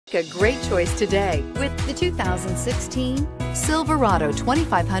A great choice today with the 2016 Silverado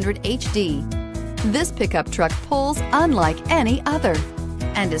 2500HD. This pickup truck pulls unlike any other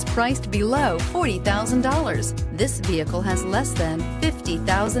and is priced below $40,000. This vehicle has less than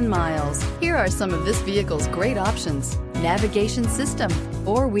 50,000 miles. Here are some of this vehicle's great options: navigation system,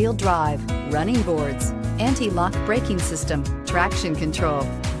 four-wheel drive, running boards, anti-lock braking system, traction control,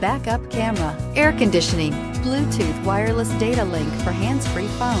 backup camera, air conditioning, Bluetooth wireless data link for hands-free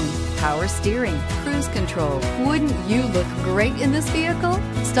phone, power steering, cruise control. Wouldn't you look great in this vehicle?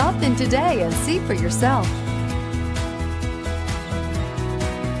 Stop in today and see for yourself.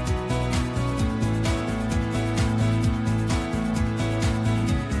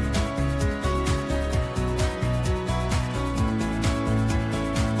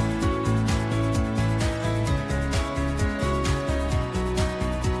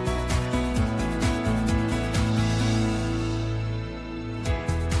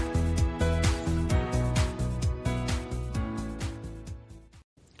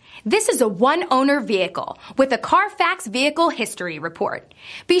 This is a one-owner vehicle with a Carfax Vehicle History Report.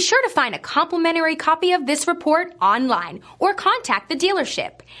 Be sure to find a complimentary copy of this report online or contact the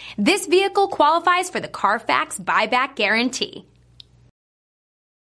dealership. This vehicle qualifies for the Carfax Buyback Guarantee.